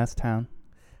Welcome to Ass Town.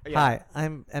 yeah. Hi,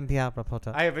 I'm NPR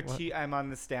reporter. I have What? I'm on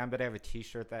the stand, but I have a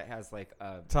T-shirt that has like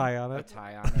a Tie on a it.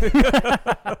 tie on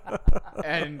it,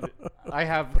 and I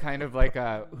have kind of like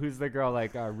a who's the girl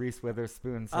like Reese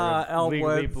Witherspoon sort of Elle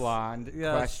Legally Woods. Blonde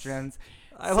Yes. questions.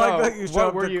 I like that you what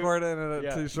showed were the you- court in a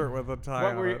yeah. T-shirt with a tie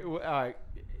What on were it. you,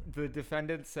 the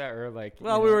defendants are like?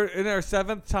 Well, you we know- were in our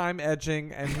 7th time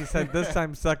edging, and he said, "This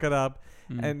time, suck it up,"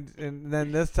 Mm. and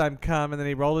then this time, come, and then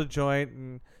he rolled a joint,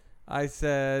 and I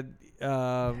said, "Your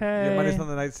money's Hey. on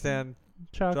the nightstand."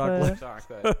 Chocolate.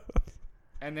 chocolate.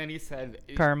 And then he said,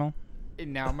 Caramel.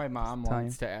 "And now my mom Italian.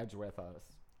 wants to edge with us."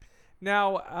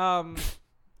 Now,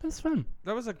 That's fun.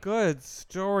 that was a good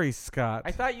story, Scott.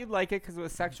 I thought you'd like it because it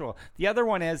was sexual. The other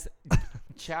one is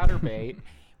Chatterbait,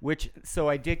 so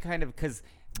I did kind of because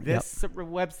This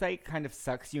website kind of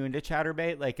sucks you into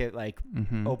ChatterBait. Like it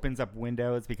opens up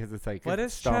windows because it's like what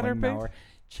is installing ChatterBait? malware.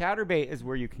 ChatterBait is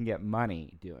where you can get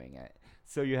money doing it.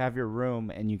 So you have your room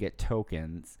and you get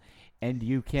tokens, and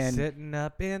you can sitting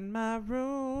up in my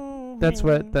room. That's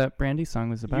what that Brandy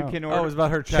song was about. You can order, it was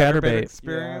about her ChatterBait ChatterBait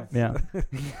experience. Yeah.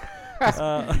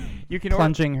 You can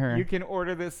plunging her. You can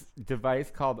order this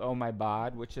device called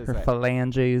OHMIBOD, which is her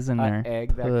phalanges and an her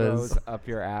egg that goes up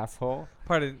your asshole.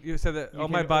 Pardon, you said that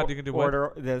OHMIBOD you can do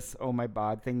order this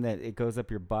OHMIBOD thing that it goes up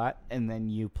your butt, and then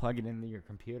you plug it into your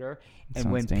computer,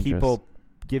 and when people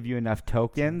give you enough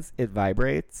tokens, it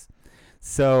vibrates.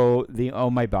 So the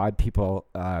OHMIBOD people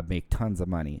make tons of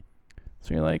money.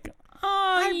 So you're like,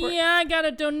 I got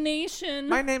a donation.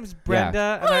 My name's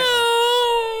Brenda. Yeah. And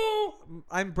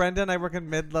I'm Brenda, and I work in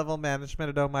mid-level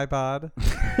management at OHMIBOD.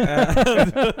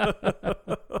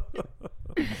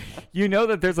 You know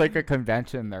that there's like a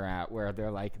convention they're at where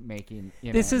they're like making.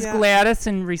 This is Gladys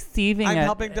and receiving. I'm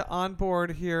helping to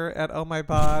onboard here at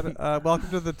OHMIBOD. Welcome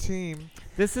to the team.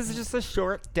 This is just a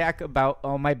short deck about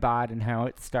OHMIBOD and how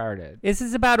it started. This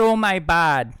is about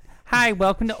OHMIBOD. Hi,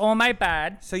 welcome to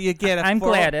OHMIBOD. So you get I'm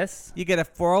Gladys. You get a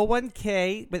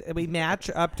 401k. We match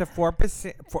up to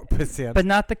 4%. 4%. But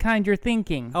not the kind you're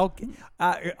thinking. Okay.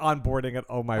 Onboarding at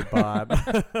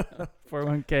OHMIBOD.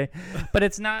 401k. But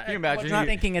it's not. Can you imagine What you're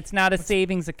thinking, it's not a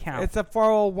savings account. It's a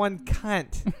 401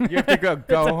 cunt. You have to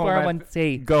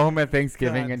go home at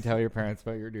Thanksgiving God. and tell your parents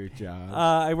about your new job.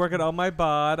 I work at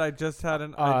OHMIBOD. I just had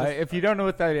an. If you don't know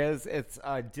what that is, it's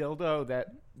a dildo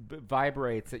that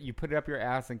vibrates. That you put it up your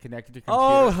ass and connect it to your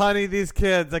computer. Oh, honey, these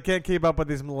kids! I can't keep up with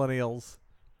these millennials.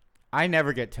 I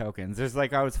never get tokens. There's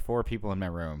like I was 4 people in my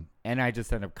room, and I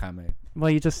just end up coming. Well,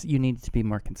 you need to be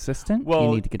more consistent. Well,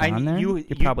 you need to get on there. You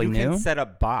probably you new. can set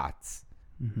up bots.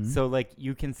 Mm-hmm. So like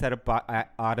you can set up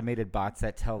automated bots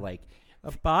that tell like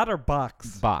a bot or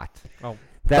box bot. Oh,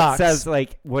 that box. says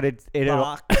like what it'll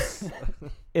box.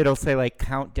 it'll say like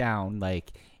countdown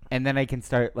like, and then I can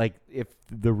start like if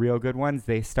the real good ones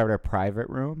they start a private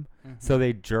room, so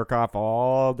they jerk off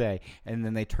all day, and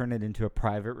then they turn it into a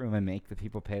private room and make the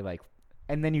people pay like.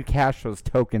 And then you cash those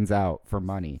tokens out for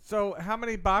money. So how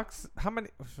many rooms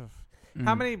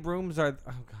are?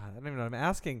 Oh God, I don't even know what I'm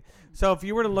asking. So if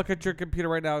you were to look at your computer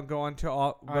right now and go onto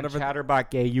whatever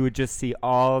Chatterbot Gay, you would just see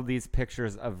all these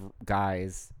pictures of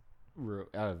guys,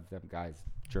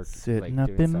 jerking, sitting like,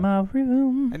 up in stuff. my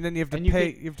room, and then you have to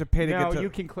pay. You have to pay to get to. You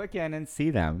can click in and see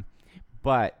them,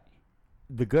 but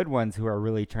the good ones who are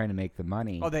really trying to make the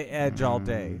money. Oh, they edge all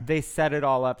day. They set it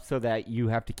all up so that you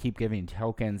have to keep giving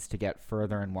tokens to get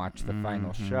further and watch the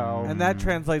final show. And that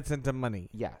translates into money.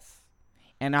 Yes.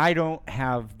 And I don't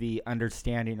have the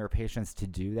understanding or patience to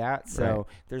do that. So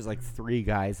there's like 3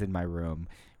 guys in my room.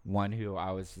 One who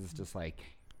I was just like,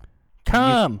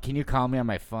 can you call me on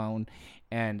my phone?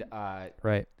 And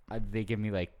they give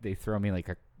me like, they throw me like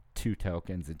 2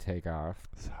 tokens and take off.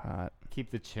 It's hot.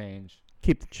 Keep the change.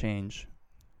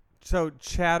 So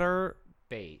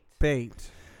ChatterBait.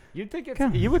 You'd think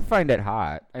you would find it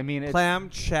hot. I mean, it's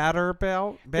clam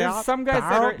ChatterBait. There's some guys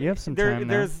that are. You have some time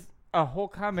now. There's a whole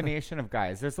combination of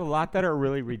guys. There's a lot that are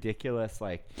really ridiculous,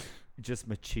 like just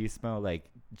machismo, like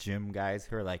gym guys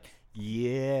who are like,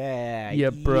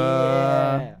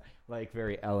 bruh. Like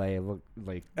very LA,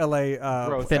 like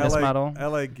LA fitness model.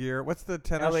 LA Gear. What's the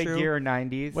tennis shoe? LA Gear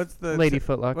 90s. What's the Lady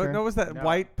Foot Locker? No, was that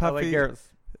white puffy?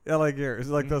 LA Gear. Is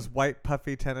it like those white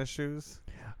puffy tennis shoes?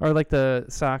 Or like the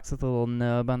socks with a little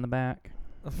nub on the back.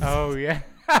 Oh yeah.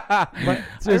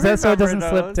 So is that so it doesn't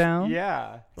slip down?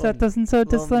 Yeah. So it doesn't slip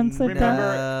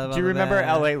down. Do you remember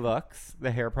LA Looks, the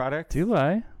hair product? Do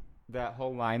I? That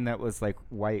whole line that was like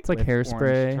white. It's like with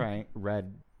hairspray. Orange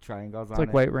red triangles on it. It's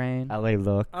like White Rain. LA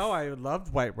Looks. Oh, I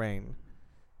loved White Rain.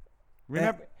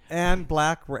 Remember and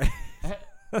Black Rain.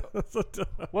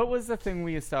 What was the thing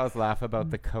we used to always laugh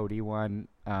about, the Cody one?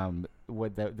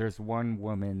 There's one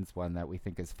woman's one that we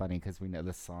think is funny because we know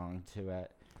the song to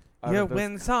it. Your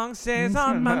wind song stays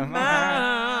on my mind.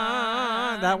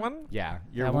 That one? Yeah.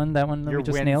 That one that your we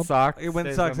just wind nailed? Sock your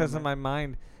wind song stays on my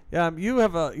mind. You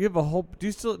have a whole.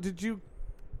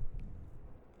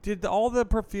 Did all the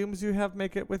perfumes you have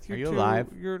make it with you? Are you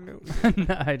alive? Your new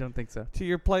No, I don't think so. To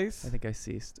your place? I think I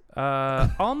ceased.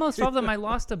 Almost all of them. I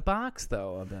lost a box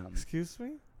though of them. Excuse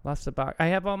me? Lost a box. I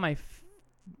have all my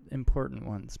important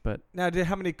ones, but now,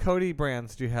 how many Cody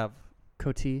brands do you have?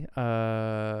 Coty,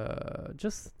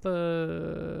 just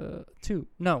the 2.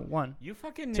 No, 1. You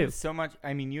fucking 2. knew so much.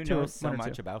 I mean, you know so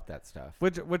much about that stuff.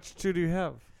 Which 2 do you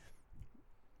have?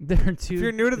 There are 2. If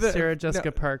you're new to the Sarah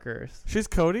Jessica Parkers. She's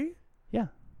Cody? Yeah.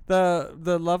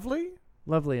 The Lovely?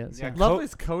 Lovely is. Yeah.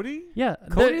 Lovely's Cody? Yeah.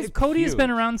 Cody Cody has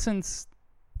been around since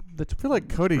the I feel like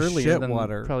Cody's earlier shit than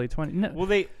water. probably 20. No. Well,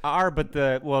 they are, but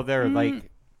they're like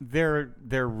they're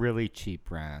really cheap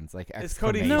brands. Like Is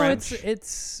Cody No, French?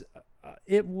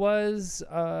 it was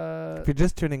If you're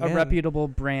just tuning a in, reputable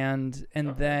brand,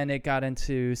 and then it got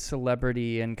into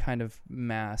celebrity and kind of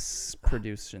mass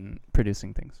producing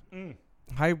things.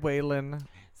 Hi, Waylon.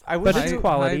 But it's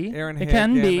quality. Aaron It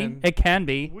can Hagan be. and- It can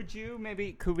be. Would you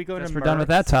could we go to Guess Mertz? we're done with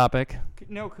that topic.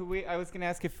 No, could we? I was gonna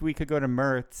ask if we could go to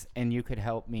Mertz and you could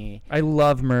help me. I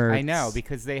love Mertz. I know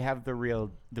because they have the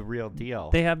real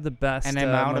deal. They have the best and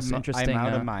I'm most interesting. I'm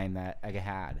out of mine that I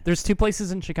had. There's 2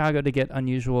 places in Chicago to get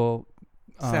unusual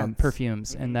Scents.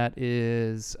 perfumes, and that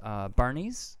is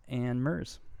Barney's and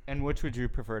Merz. And which would you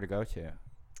prefer to go to?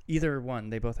 Either one.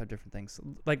 They both have different things.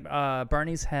 Like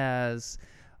Barney's has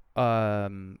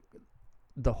the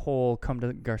whole Comme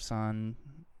des Garçons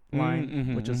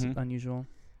line, which is unusual.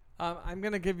 I'm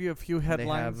going to give you a few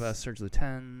headlines. They have Serge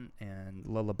Lutens and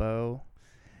Le Labo,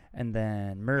 and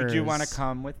then Merz. Would you want to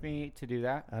come with me to do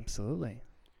that? Absolutely.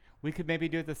 We could maybe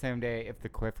do it the same day if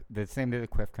the same day the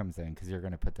quiff comes in because you're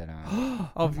going to put that on.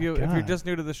 If you're just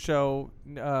new to the show,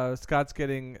 Scott's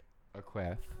getting a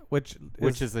quiff, which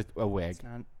is a wig. It's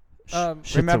not,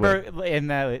 Remember in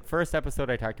the first episode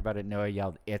I talked about it, Noah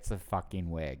yelled, "It's a fucking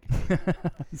wig."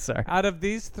 Sorry. Out of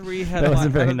these 3 headlines, That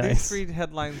wasn't very nice. these 3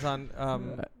 headlines on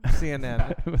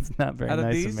CNN. It was not very Out of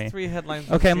nice these of me. 3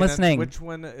 headlines, Okay, on I'm CNN, listening. Which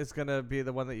one is going to be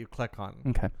the one that you click on?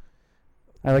 Okay.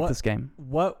 I like this game.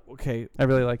 Okay. I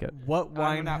really like it. What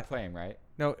wine? I'm not playing, right?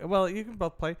 No. Well, you can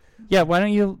both play. Yeah, why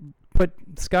don't you put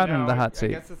Scott No, in the hot I seat?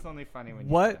 guess it's only funny when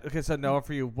What? Okay, so Noah,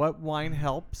 for you, what wine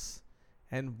helps,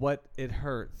 and what it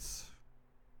hurts?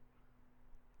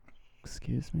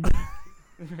 Excuse me.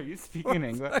 Are you speaking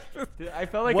English? I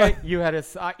felt like you had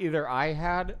either I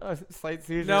had a slight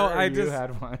seizure or you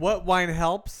had one. What wine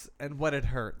helps and what it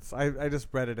hurts? I just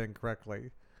read it incorrectly.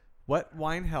 What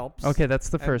wine helps? Okay, that's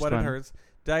the first what one. it hurts.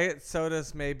 Diet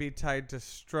sodas may be tied to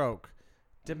stroke,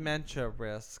 dementia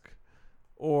risk,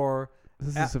 or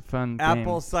This is a fun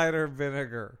apple game. cider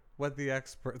vinegar. What the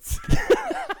experts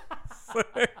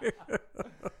say.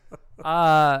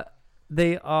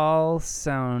 They all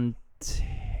sound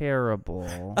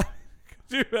terrible.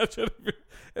 Could you imagine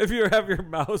if you have your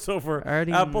mouse over I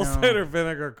already apple know. cider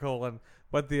vinegar :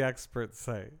 what the experts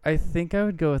say? I think I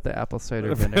would go with the apple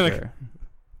cider vinegar.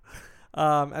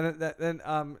 And then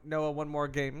Noah, one more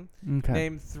game. Okay.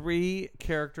 Name 3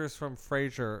 characters from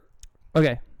Frasier.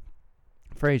 Okay.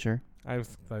 Frasier.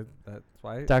 That's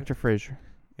why. Dr. Frasier.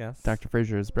 Yes. Dr.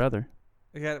 Frasier's brother.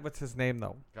 Yeah. What's his name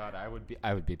though? God, I would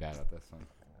be bad at this one.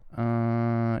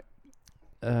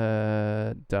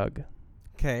 Doug.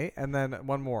 Okay, and then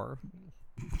one more.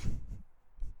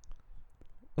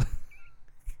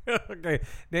 Okay,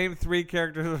 name 3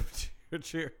 characters of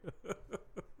Cheers.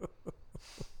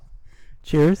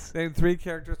 Cheers. Name 3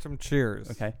 characters from Cheers.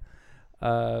 Okay.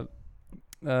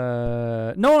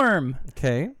 Norm.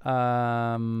 Okay.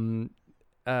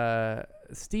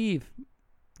 Steve.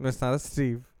 It's not a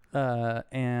Steve.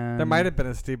 And There might have been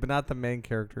a Steve, but not the main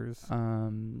characters.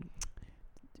 Danny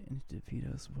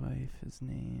DeVito's wife is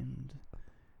named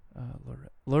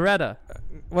Loretta.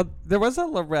 Well, there was a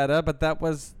Loretta, but that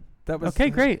was Okay,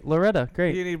 great. Loretta,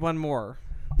 great. You need one more.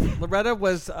 Loretta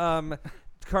was Carla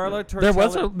Tortelli. There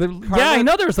was I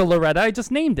know there's a Loretta. I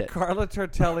just named it. Carla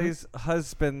Tortelli's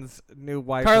husband's new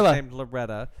wife Carla. is named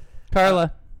Loretta.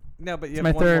 Carla. No, but you It's have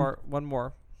my one third. more. One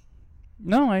more.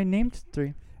 No, I named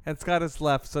 3. And Scott is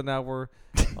left, so now we're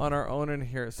on our own in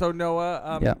here. So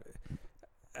Noah, Yeah.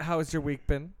 how has your week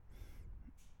been?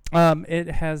 It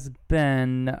has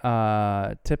been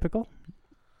typical.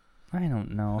 I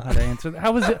don't know how to answer that.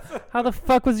 How was it? How the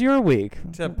fuck was your week?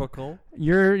 Typical.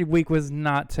 Your week was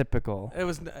not typical. It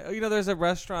was, there's a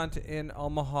restaurant in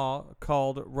Omaha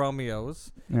called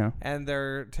Romeo's, Yeah. and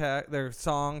their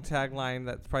song tagline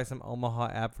that's probably some Omaha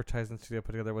advertising studio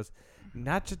put together was,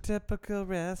 "Not your typical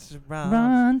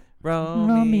restaurant,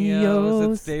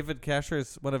 Romeo's." It's David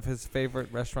Casher's one of his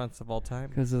favorite restaurants of all time.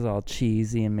 Because it was all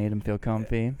cheesy and made him feel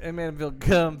comfy. It made him feel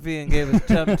comfy and gave his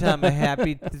tum-tum a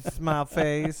happy smile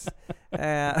face.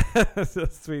 So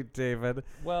sweet, David.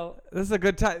 Well, This is a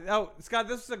good time. Oh, Scott,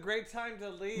 this is a great time to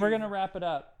leave. we're going to wrap it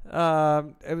up.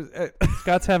 It was.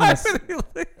 Scott's having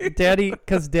a Daddy,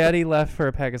 because Daddy left for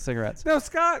a pack of cigarettes. No,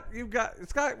 Scott,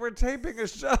 Scott. We're taping a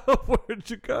show. Where'd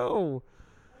you go?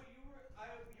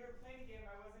 You were playing a game.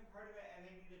 I wasn't part of it, and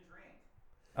they needed a drink.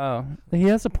 Oh, he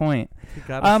has a point. You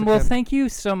got us Well, again. thank you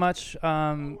so much. We're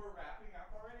wrapping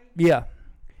up already? Yeah,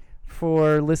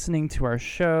 for listening to our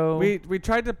show. We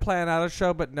tried to plan out a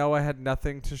show, but Noah had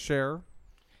nothing to share.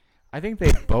 I think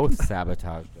they both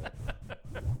sabotaged it.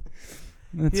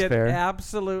 That's he had fair.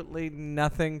 absolutely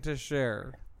nothing to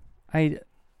share.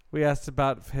 We asked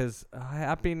about his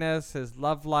happiness, his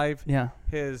love life,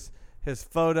 his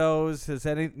photos,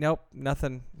 nope,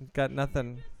 nothing. Got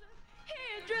nothing.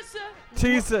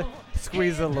 Teaser,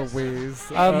 squeeze a Louise.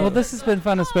 Well, this has been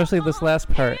fun, especially this last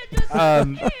part.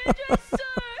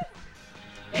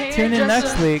 Tune in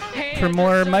next week for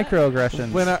more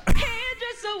microaggressions. When our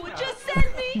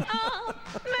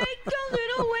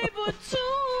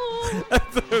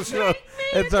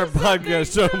it's our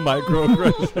podcast show,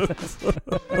 Microaggressions.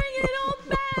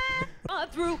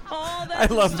 I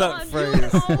love that phrase,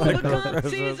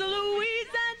 microaggressions.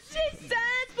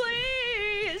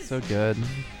 So good.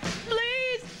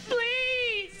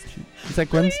 She's like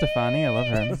Gwen Stefani. I love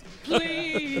her.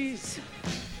 Please.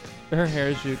 Her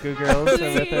Harajuku girls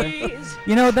are with her.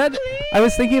 You know that I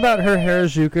was thinking about her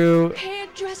Harajuku.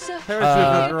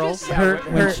 Harajuku girls.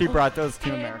 When she brought those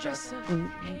to America.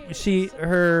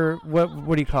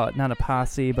 What do you call it? Not a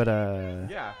posse, but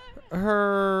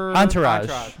her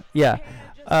entourage. Yeah.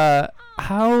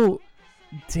 How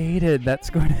dated that's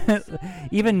going to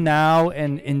even now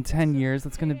and in 10 years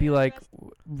that's going to be like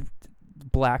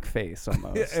blackface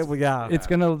almost. Yeah. It's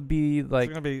going to be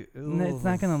like it's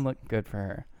not going to look good for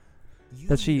her.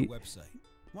 That she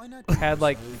had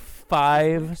like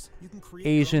 5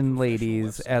 Asian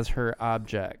ladies as her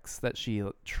objects that she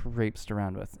traipsed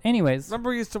around with. Anyways, remember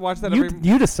we used to watch that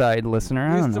you decide, listener. We I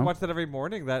don't used to know. watch that every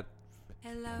morning. Hello.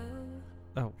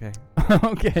 Oh, okay.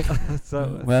 Okay.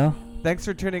 So well, thanks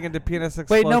for tuning into PNS626.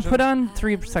 wait, no, put on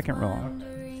 3-second roll.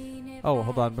 Oh,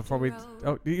 hold on. Before we...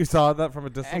 Oh, you saw that from a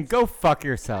distance? And go fuck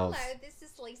yourselves. Hello, this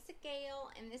is Lisa Gale,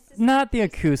 and this is... Not the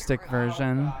acoustic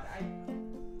version.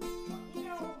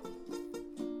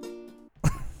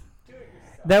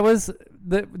 That was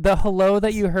the hello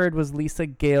that you heard was Lisa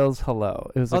Gale's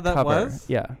hello. It was a that cover. was?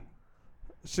 Yeah.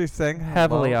 She sang hello.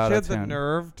 Heavily She had the auto-tuned.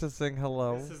 nerve to sing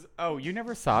hello. You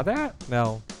never saw that?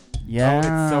 No. Yeah. Oh, it's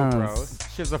so gross.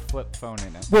 She has a flip phone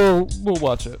in it. We'll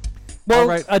watch it. Well, All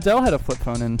right. Adele had a flip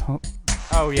phone in.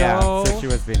 Oh, yeah. Go So she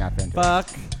was being authentic. Fuck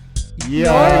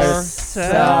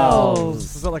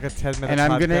yourselves. Is it like a 10-minute And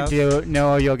I'm going podcast? to do...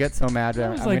 No, you'll get so mad.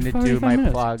 I'm was like going to do 45 my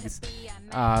minutes. plugs.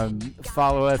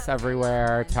 Follow us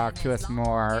everywhere. Talk to us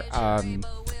more. And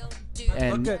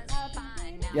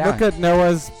Look at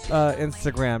Noah's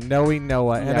Instagram. Noah.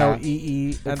 Yeah.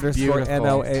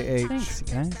 Noe_NOAH. Thanks,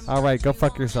 guys. All right, go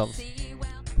fuck yourselves.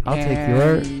 I'll take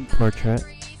your portrait.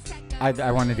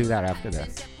 I want to do that after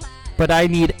this. But I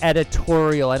need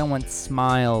editorial. I don't want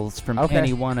smiles from Okay.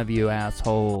 any one of you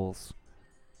assholes.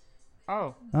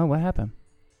 Oh. Oh, what happened?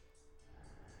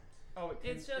 Oh,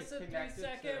 It's just a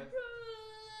 3-second.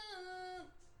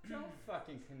 Don't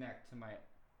fucking connect to my...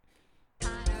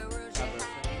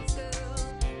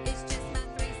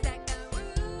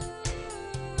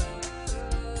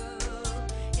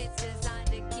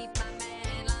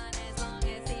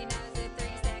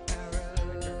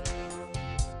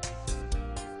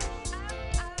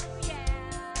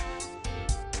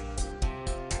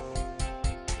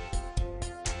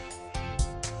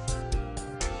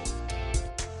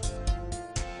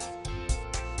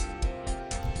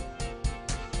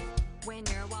 When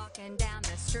you're walking down the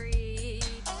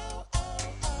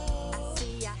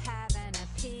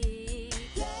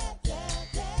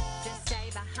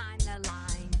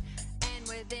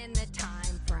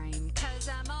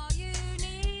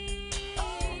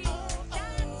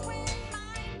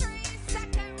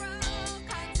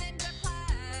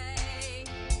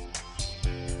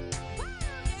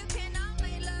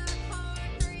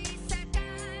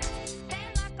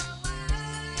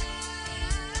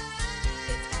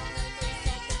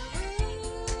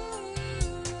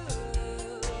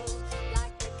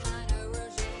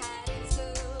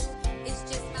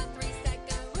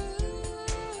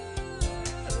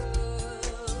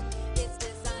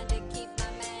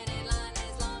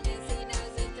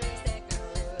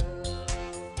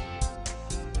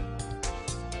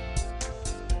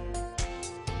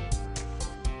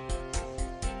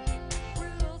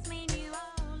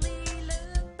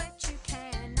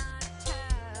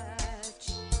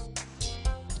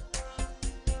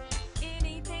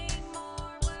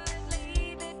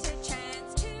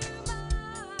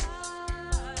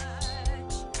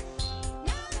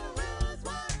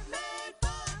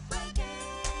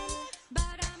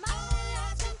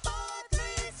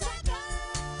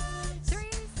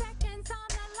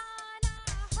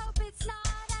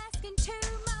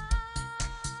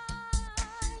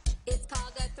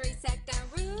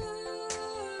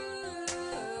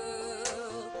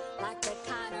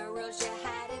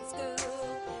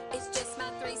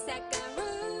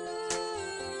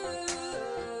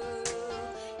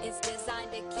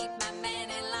designed to keep my man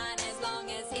in line as long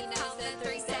as he knows the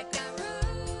 3-second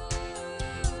rule.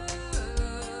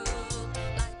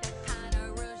 Like the kind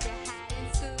of rules you had in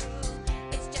school.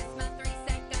 It's just my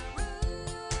 3-second rule.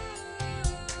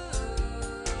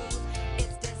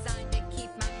 It's designed to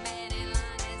keep my man in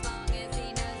line as long as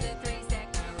he knows the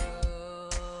 3-second rule.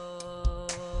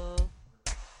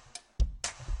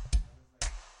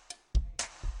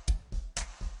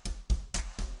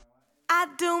 I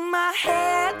do my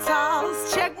hair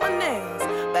toss, check my nails.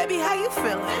 Baby, how you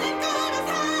feeling?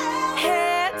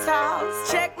 Hair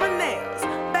toss, check my nails.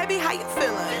 Baby, how you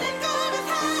feeling?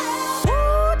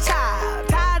 Woo, child,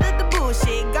 tired of the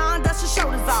bullshit. Gone, dust your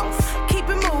shoulders off. Keep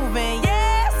it moving,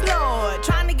 yes, Lord.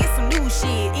 Trying to get some new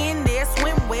shit in there.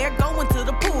 Swimwear, going to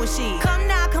the pool shit. Come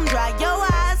now, come dry your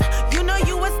eyes. You know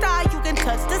you a star, you can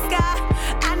touch the sky.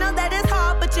 I know that it's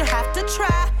hard, but you have to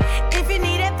try.